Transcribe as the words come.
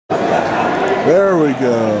There we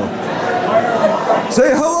go.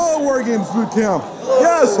 Say hello, Boardgames Bootcamp.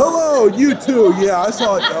 Yes, hello. You too. Yeah, I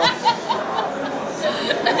saw it.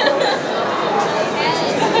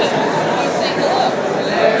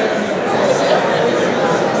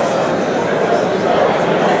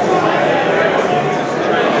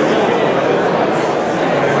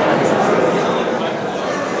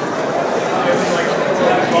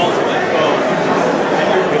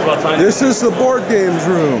 This is the board games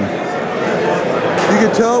room. You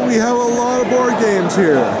can tell we have a lot of board games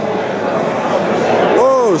here.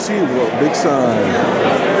 Whoa, see, big sign.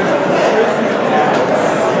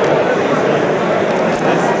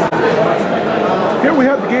 Here we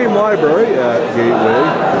have the game library at Gateway.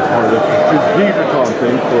 It's part of the strategic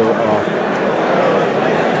thing for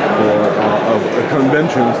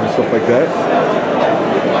conventions and stuff like that.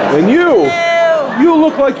 And you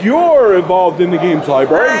look like you're involved in the games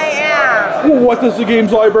library. I am. Well, what does the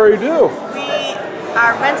games library do? We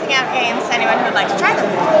are renting out games to anyone who would like to try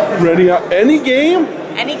them. Renting out any game?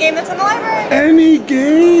 Any game that's in the library. Any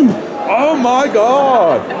game? Oh my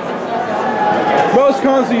God! Most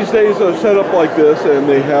cons these days are set up like this, and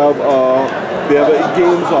they have a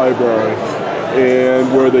games library,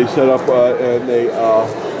 and where they set up and they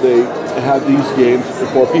have these games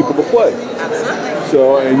for people to play. Absolutely.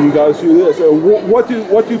 So, and you guys do this. What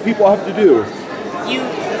do people have to do? You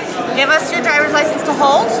give us your driver's license to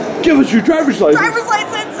hold. Give us your driver's license. Driver's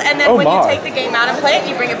license, and then when you take the game out and play it,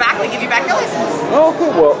 you bring it back. We give you back your license. Okay,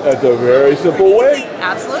 well, that's a very simple way.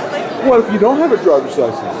 Absolutely. What if you don't have a driver's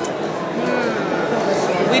license?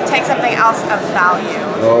 We take something else of value.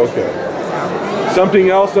 Okay. Something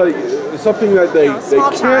else that they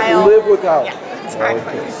can't live without. Yeah, exactly.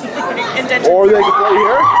 Okay. Or they can play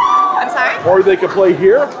here. I'm sorry? Or they can play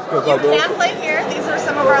here. You can play here. These are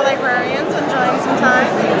some of our librarians enjoying some time.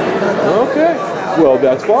 Okay. Well,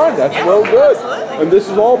 that's fine. That's well good. Absolutely. And this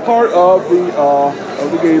is all part of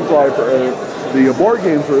the games library, the board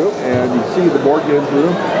games room, and you see the board games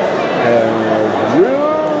room, and really,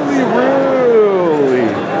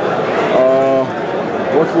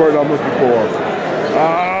 what's the word I'm looking for?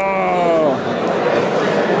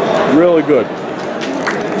 Really good.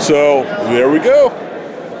 So there we go.